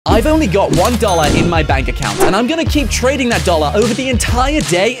I've only got $1 in my bank account, and I'm gonna keep trading that dollar over the entire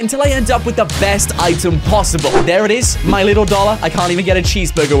day until I end up with the best item possible. There it is, my little dollar. I can't even get a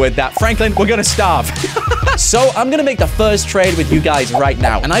cheeseburger with that. Franklin, we're gonna starve. So I'm gonna make the first trade with you guys right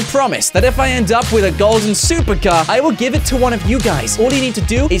now, and I promise that if I end up with a golden supercar, I will give it to one of you guys. All you need to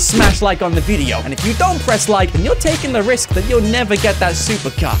do is smash like on the video, and if you don't press like, then you're taking the risk that you'll never get that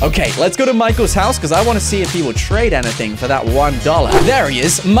supercar. Okay, let's go to Michael's house, because I want to see if he will trade anything for that $1. There he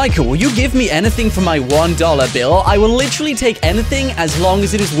is. Michael, will you give me anything for my $1 bill? I will literally take anything as long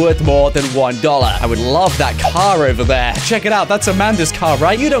as it is worth more than $1. I would love that car over there. Check it out. That's Amanda's car,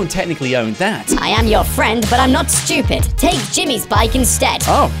 right? You don't technically own that. I am your friend, but I'm not stupid. Take Jimmy's bike instead.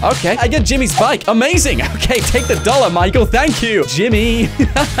 Oh, okay. I get Jimmy's bike. Amazing. Okay, take the dollar, Michael. Thank you. Jimmy,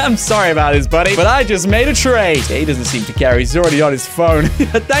 I'm sorry about this, buddy, but I just made a trade. He doesn't seem to care. He's already on his phone.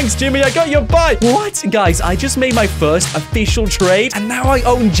 Thanks, Jimmy. I got your bike. What? Guys, I just made my first official trade, and now I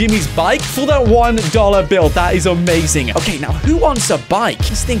own Jimmy's bike for that $1 bill. That is amazing. Okay, now who wants a bike?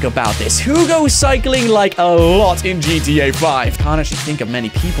 Let's think about this. Who goes cycling like a lot in GTA 5? Can't actually think of many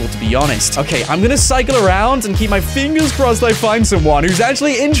people, to be honest. Okay, I'm gonna cycle around and keep my fingers crossed I find someone who's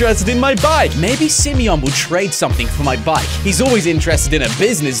actually interested in my bike. Maybe Simeon will trade something for my bike. He's always interested in a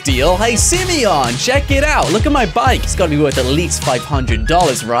business deal. Hey, Simeon, check it out. Look at my bike. It's gotta be worth at least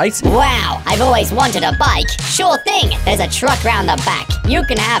 $500, right? Wow, I've always wanted a bike. Sure thing. There's a truck round the back. You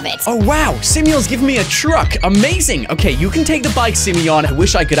can have it. Oh, wow. Simeon's giving me a truck. Amazing. Okay, you can take the bike, Simeon. I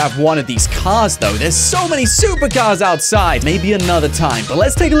wish I could have one of these cars, though. There's so many supercars outside. Maybe another time. But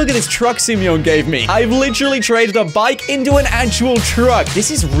let's take a look at this truck Simeon gave me. I've literally traded a bike into an actual truck.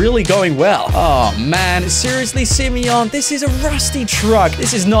 This is really going well. Oh, man. Seriously, Simeon, this is a rusty truck.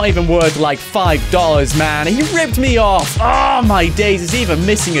 This is not even worth like $5, man. He ripped me off. Oh, my days. It's even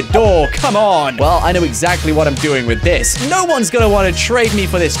missing a door. Come on. Well, I know exactly what I'm doing with this. No one's gonna want to trade me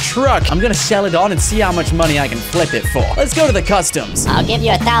for this truck. I'm gonna sell it on and see how much money I can flip it for. Let's go to the customs. I'll give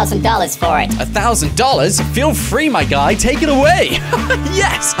you $1,000 for it. $1,000? Feel free, my guy. Take it away.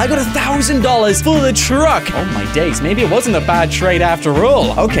 Yes, I got $1,000 for the truck. Oh, my days. Maybe it wasn't a bad trade after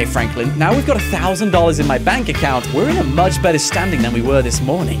all. Okay, Franklin, now we've got $1,000 in my bank account. We're in a much better standing than we were this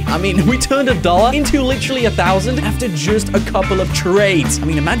morning. I mean, we turned $1 into literally 1,000 after just a couple of trades. I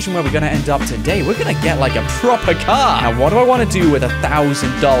mean, imagine where we're gonna end up today. We're gonna get like a proper car. Now, what do I want to do with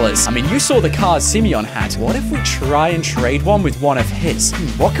 $1,000? I mean, you saw the cars Simeon had. What if we try and trade one with one of his?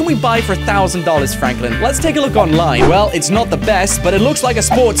 What can we buy for $1,000, Franklin? Let's take a look online. Well, it's not the best, but it looks like a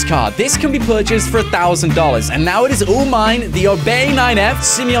sports car. This can be purchased for $1,000, and now it is all mine. The Obey 9F.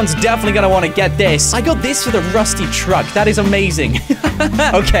 Simeon's definitely gonna want to get this. I got this for the rusty truck. That is amazing.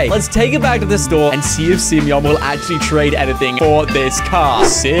 Okay, let's take it back to the store and see if Simeon will actually trade anything for this car.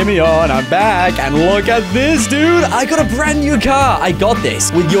 Simeon, I'm back, and look at this, dude. I got a brand new car. I got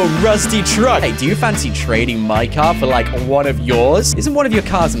this with your rusty truck. Hey, do you fancy trading my car for like one of yours? Isn't one of your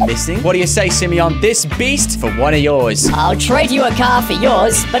cars missing? What do you say, Simeon? This beast for one of yours. I'll trade you a car for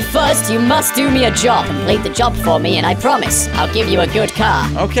yours, but first you must do me a job. Complete the job for me, and I promise I'll give you a good car.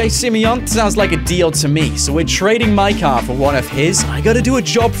 Okay, Simeon, sounds like a deal to me. So we're trading my car for one of his. I gotta do a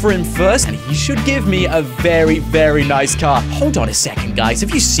job for him first, and he should give me a very, very nice car. Hold on a second, guys.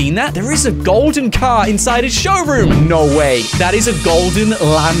 Have you seen that? There is a golden car inside his showroom. No way. That is a golden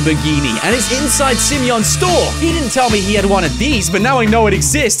Lamborghini, and it's inside Simeon's store. He didn't tell me he had one of these, but now I know it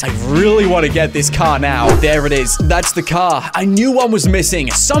exists. I really want to get this car now. There it is. That's the car. I knew one was missing.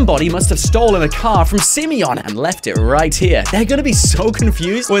 Somebody must have stolen a car from Simeon and left it right here. They're gonna be so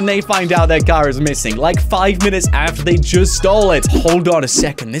confused when they find out their car is missing, like 5 minutes after they just stole it. Hold on a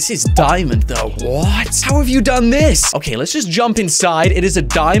second. This is diamond, though. What? How have you done this? Okay, let's just jump inside. It is a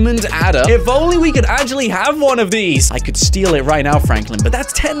diamond adder. If only we could actually have one of these. I could steal it right now, Franklin, but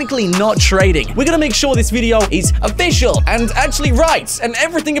that's technically not trading. We're gonna make sure this video is official and actually right, and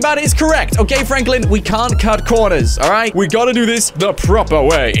everything about it is correct. Okay, Franklin, we can't cut corners, all right? We gotta do this the proper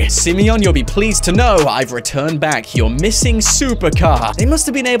way. Simeon, you'll be pleased to know I've returned back your missing supercar. They must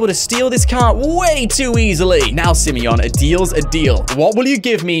have been able to steal this car way too easily. Now, Simeon, a deal's a deal. What will you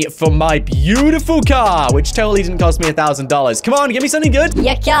give me for my beautiful car, which totally didn't cost me $1,000? Come on, give me something good.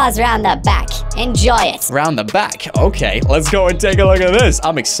 Your car's round the back. Enjoy it. Round the back. Okay, let's go and take a look at this.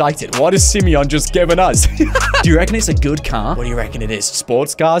 I'm excited. What has Simeon just given us? Do you reckon it's a good car? What do you reckon it is?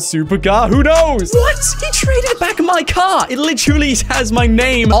 Sports car? Supercar? Who knows? What? He traded back my car. It literally has my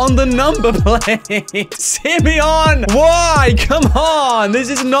name on the number plate. Simeon, why? Come on. This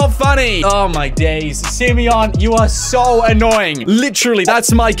is not funny. Oh, my days. Simeon, you are so annoying. Literally,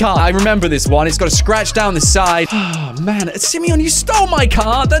 that's my car. I remember this one. It's got a scratch down the side. Oh, man. Simeon, you stole my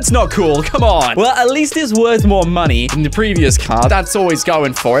car. That's not cool. Come on. Well, at least this is worth more money than the previous car, that's always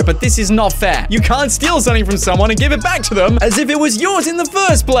going for it, but this is not fair. You can't steal something from someone and give it back to them as if it was yours in the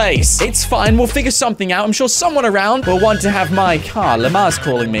first place. It's fine. We'll figure something out. I'm sure someone around will want to have my car. Lamar's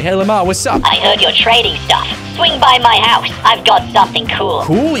calling me. Hey, Lamar, what's up? I heard you're trading stuff. Swing by my house. I've got something cool.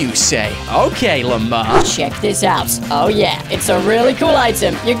 Cool, you say? Okay, Lamar. Check this out. Oh yeah, it's a really cool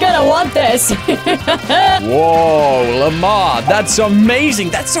item. You're gonna want this. Whoa, Lamar, that's amazing.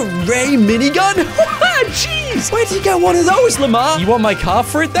 That's a Ray minigun? Jeez, where did you get one of those, Lamar? You want my car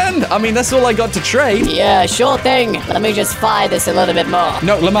for it then? I mean, that's all I got to trade. Yeah, sure thing. Let me just fire this a little bit more.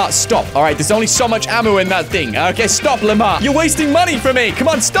 No, Lamar, stop. All right, there's only so much ammo in that thing. Okay, stop, Lamar. You're wasting money for me. Come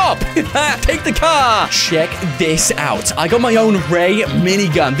on, stop. Take the car. Check this out. I got my own Ray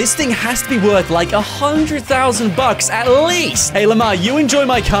minigun. This thing has to be worth like $100,000 at least. Hey, Lamar, you enjoy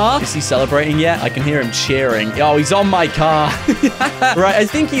my car? Is he celebrating yet? I can hear him cheering. Oh, he's on my car. Right, I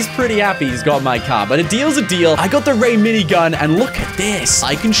think he's pretty happy he's got my car, but a deal's a deal. I got the Ray minigun, and look at this.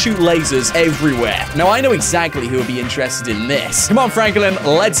 I can shoot lasers everywhere. Now, I know exactly who would be interested in this. Come on, Franklin,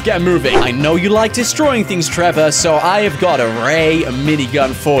 let's get moving. I know you like destroying things, Trevor, so I have got a Ray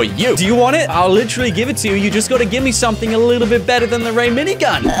minigun for you. Do you want it? I'll literally give it to you. You just got to give me something a little bit better than the Ray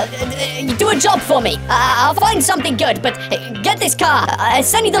minigun. Do a job for me. I'll find something good, but get this car.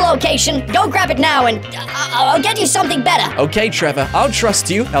 Send me the location. Go grab it now, and I'll get you something better. Okay, Trevor, I'll trust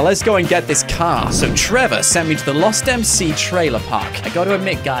you. Now, let's go and get this car. So, Trevor sent me to the Lost MC trailer park. I got to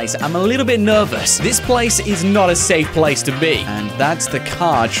admit, guys, I'm a little bit nervous. This place is not a safe place to be. And that's the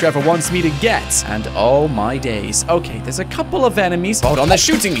car Trevor wants me to get. And oh my days. Okay, there's a couple of enemies. Hold on, they're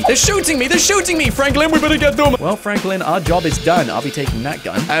shooting me. They're shooting me. They're shooting me. Franklin, we better get them. Well, Franklin, our job is done. I'll be taking that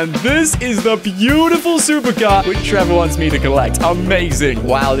gun. And this is the beautiful supercar which Trevor wants me to collect. Amazing.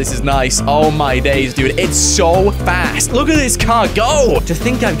 Wow, this is nice. Oh my days, dude. It's so fast. Look at this car go. To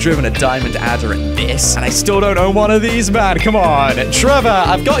think I've driven a diamond adder in this, and I still don't own one of these, man. Come on. Trevor,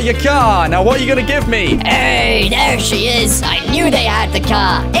 I've got your car. Now, what are you gonna give me? Hey, there she is. I knew they had the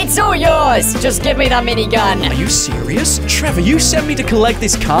car. It's all yours. Just give me that minigun. Are you serious? Trevor, you sent me to collect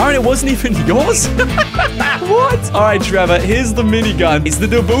this car and it wasn't even yours? What? All right, Trevor, here's the minigun. It's the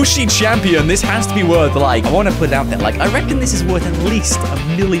Debussy Champion. This has to be worth, like, I want to put it out there, like, I reckon this is worth at least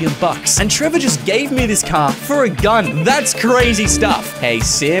 $1 million. And Trevor just gave me this car for a gun. That's crazy stuff. Hey,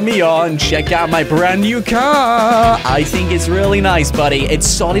 Simeon, check out my brand new car. I think it's really nice, buddy. It's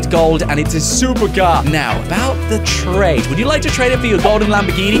solid gold and it's a supercar. Now, about the trade. Would you like to trade it for your golden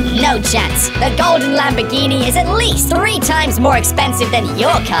Lamborghini? No chance. The golden Lamborghini is at least 3 times more expensive than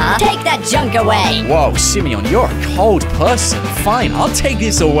your car. Take that junk away. Whoa, Simeon, you're a cold person. Fine, I'll take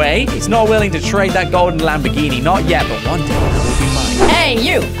this away. He's not willing to trade that golden Lamborghini. Not yet, but one day it will be mine. Hey,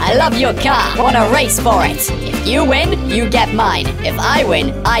 you! I love your car. Wanna race for it? If you win, you get mine. If I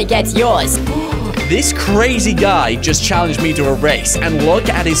win, I get yours. This crazy guy just challenged me to a race, and look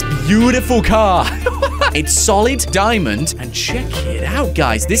at his beautiful car. It's solid diamond, and check it out,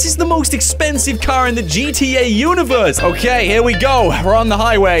 guys. This is the most expensive car in the GTA universe. Okay, here we go. We're on the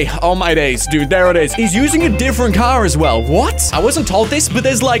highway. Oh my days, dude, there it is. He's using a different car as well. What? I wasn't told this, but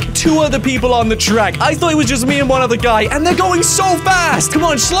there's like 2 other people on the track. I thought it was just me and one other guy, and they're going so fast. Come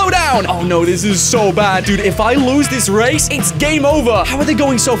on, slow down. Oh no, this is so bad, dude. If I lose this race, it's game over. How are they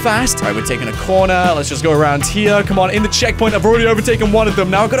going so fast? All right, we're taking a corner. Let's just go around here. Come on, in the checkpoint. I've already overtaken one of them.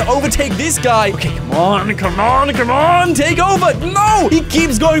 Now I've got to overtake this guy. Okay, come on, come on, come on. Take over. No, he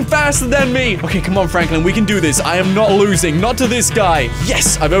keeps going faster than me. Okay, come on, Franklin. We can do this. I am not losing. Not to this guy.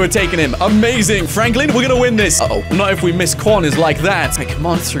 Yes, I've overtaken him. Amazing. Franklin, we're going to win this. Uh-oh, not if we miss corners like that. Okay, come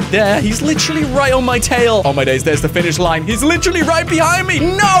on through there. He's literally right on my tail. Oh my days, there's the finish line. He's literally right behind me.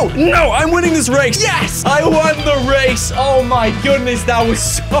 No, no, I'm winning this race. Yes, I won the race. Oh my goodness, that was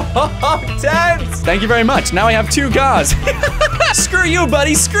so tense. Thank you very much. Now I have 2 cars. Screw you,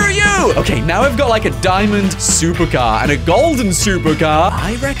 buddy. Screw you. Okay, now I've got like a diamond supercar and a golden supercar.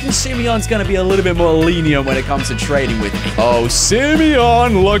 I reckon Simeon's gonna be a little bit more lenient when it comes to trading with me. Oh,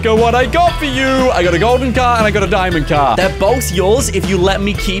 Simeon, look at what I got for you. I got a golden car and I got a diamond car. They're both yours if you let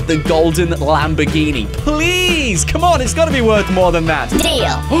me keep the golden Lamborghini. Please, come on. It's gotta be worth more than that.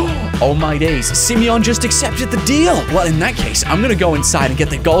 Deal. Oh my days, Simeon just accepted the deal. Well, in that case, I'm gonna go inside and get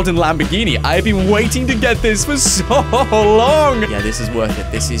the golden Lamborghini. I've been waiting to get this for so long. Yeah, this is worth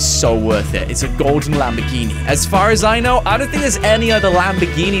it. This is so worth it. It's a golden Lamborghini. As far as I know, I don't think there's any other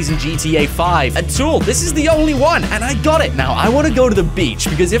Lamborghinis in GTA 5 at all. This is the only one, and I got it. Now, I want to go to the beach,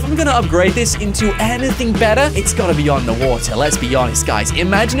 because if I'm gonna upgrade this into anything better, it's gotta be on the water. Let's be honest, guys.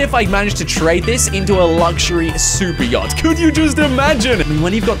 Imagine if I managed to trade this into a luxury super yacht. Could you just imagine? I mean,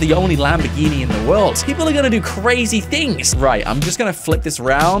 when you've got the only only Lamborghini in the world. People are gonna do crazy things. Right, I'm just gonna flip this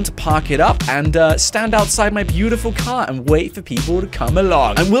around, park it up, and stand outside my beautiful car and wait for people to come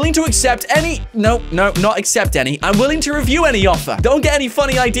along. I'm willing to accept any... No, not accept any. I'm willing to review any offer. Don't get any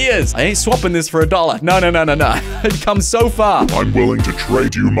funny ideas. I ain't swapping this for $1. No. It comes so far. I'm willing to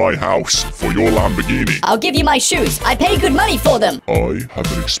trade you my house for your Lamborghini. I'll give you my shoes. I pay good money for them. I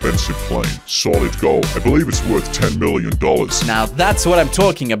have an expensive plane, solid gold. I believe it's worth $10 million. Now that's what I'm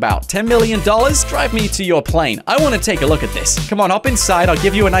talking about. $10 million? Drive me to your plane. I want to take a look at this. Come on, hop inside. I'll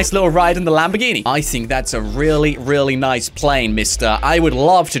give you a nice little ride in the Lamborghini. I think that's a really, really nice plane, mister. I would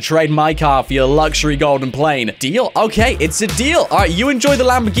love to trade my car for your luxury golden plane. Deal? Okay, it's a deal. All right, you enjoy the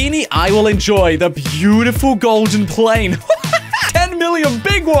Lamborghini. I will enjoy the beautiful golden plane. 10 million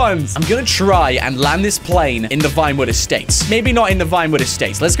big ones! I'm gonna try and land this plane in the Vinewood Estates. Maybe not in the Vinewood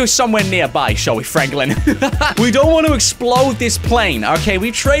Estates. Let's go somewhere nearby, shall we, Franklin? We don't want to explode this plane, okay?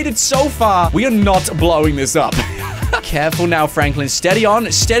 We've traded so far. We are not blowing this up. Careful now, Franklin. Steady on,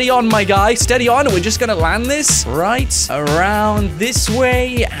 my guy. Steady on. We're just gonna land this right around this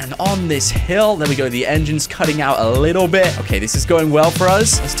way and on this hill. There we go. The engine's cutting out a little bit. Okay, this is going well for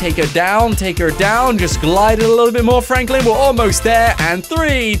us. Let's take her down. Just glide it a little bit more, Franklin. We're almost there. And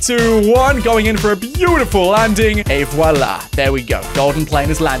 3, 2, 1. Going in for a beautiful landing. Et voila. There we go. Golden plane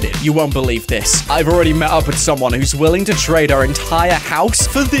has landed. You won't believe this. I've already met up with someone who's willing to trade our entire house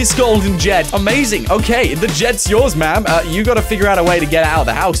for this golden jet. Amazing. Okay, the jet's yours, ma'am. You gotta figure out a way to get out of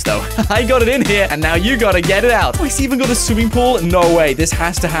the house, though. I got it in here, and now you gotta get it out. Oh, it's even got a swimming pool? No way. This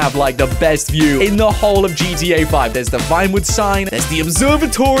has to have, like, the best view in the whole of GTA 5. There's the Vinewood sign. There's the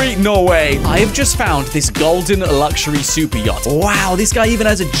observatory. No way. I have just found this golden luxury super yacht. Wow, this guy even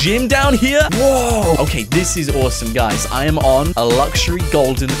has a gym down here. Whoa. Okay, this is awesome, guys. I am on a luxury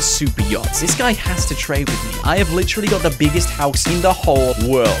golden super yacht. This guy has to trade with me. I have literally got the biggest house in the whole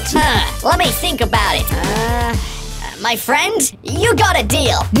world. Let me think about it. My friend, you got a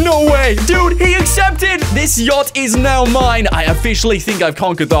deal. No way. Dude, he accepted. This yacht is now mine. I officially think I've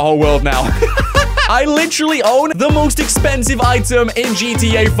conquered the whole world now. I literally own the most expensive item in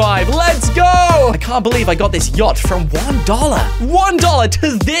GTA 5. Let's go! I can't believe I got this yacht from $1. $1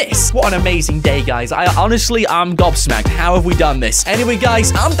 to this. What an amazing day, guys. I'm gobsmacked. How have we done this? Anyway,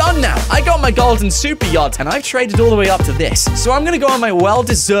 guys, I'm done now. I got my golden super yacht, and I've traded all the way up to this. So I'm gonna go on my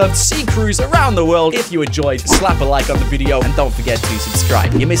well-deserved sea cruise around the world. If you enjoyed, slap a like on the video, and don't forget to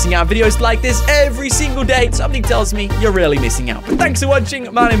subscribe. You're missing out on videos like this every single day. Something tells me you're really missing out. But thanks for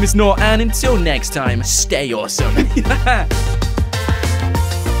watching. My name is Nought, and until next time, stay awesome.